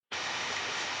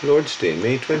Lord's Day,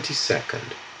 May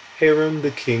 22nd. Hiram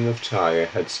the king of Tyre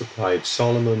had supplied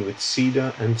Solomon with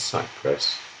cedar and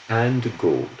cypress and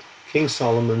gold. King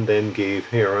Solomon then gave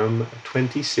Hiram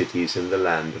 20 cities in the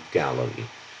land of Galilee.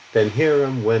 Then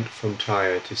Hiram went from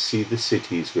Tyre to see the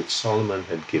cities which Solomon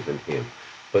had given him,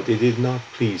 but they did not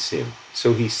please him.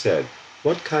 So he said,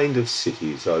 "What kind of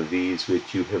cities are these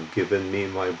which you have given me,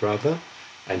 my brother?"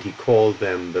 And he called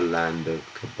them the land of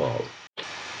Cabul.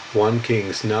 1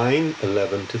 Kings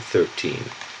 9:11-13.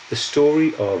 The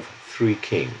story of three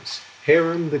kings.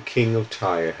 Hiram the king of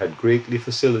Tyre had greatly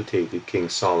facilitated King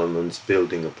Solomon's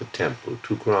building of the temple.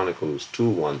 2 Chronicles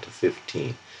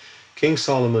 2:1-15. King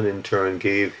Solomon in turn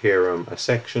gave Hiram a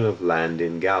section of land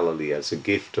in Galilee as a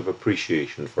gift of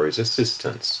appreciation for his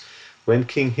assistance. When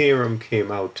King Hiram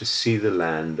came out to see the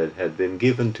land that had been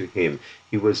given to him,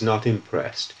 he was not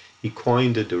impressed. He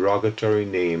coined a derogatory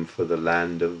name for the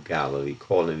land of Galilee,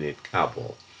 calling it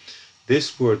Cabul.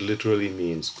 This word literally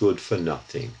means good for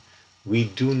nothing. We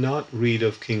do not read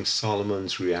of King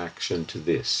Solomon's reaction to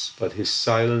this, but his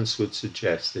silence would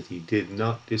suggest that he did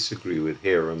not disagree with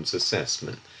Hiram's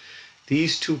assessment.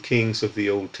 These two kings of the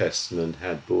Old Testament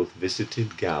had both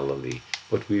visited Galilee,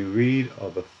 but we read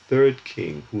of a third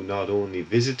king who not only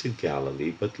visited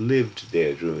Galilee, but lived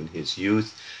there during his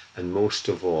youth and most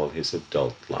of all his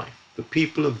adult life. The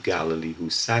people of Galilee who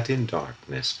sat in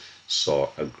darkness saw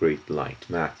a great light.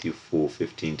 Matthew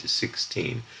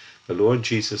 4:15-16. The Lord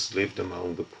Jesus lived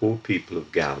among the poor people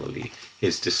of Galilee.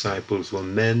 His disciples were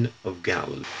men of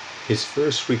Galilee. His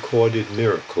first recorded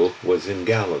miracle was in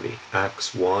Galilee,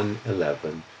 Acts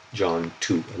 1:11, John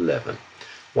 2:11.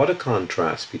 What a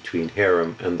contrast between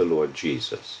Hiram and the Lord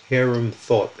Jesus. Hiram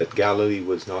thought that Galilee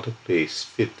was not a place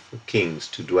fit for kings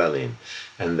to dwell in,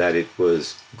 and that it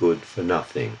was good for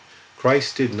nothing.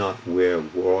 Christ did not wear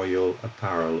royal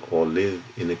apparel or live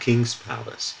in a king's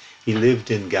palace. He lived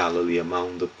in Galilee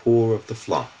among the poor of the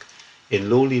flock. In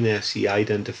lowliness he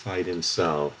identified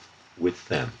himself with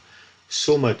them,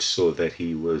 so much so that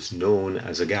he was known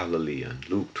as a Galilean.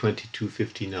 Luke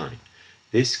 22:59.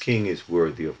 This king is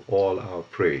worthy of all our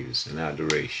praise and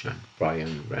adoration.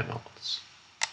 Brian Reynolds.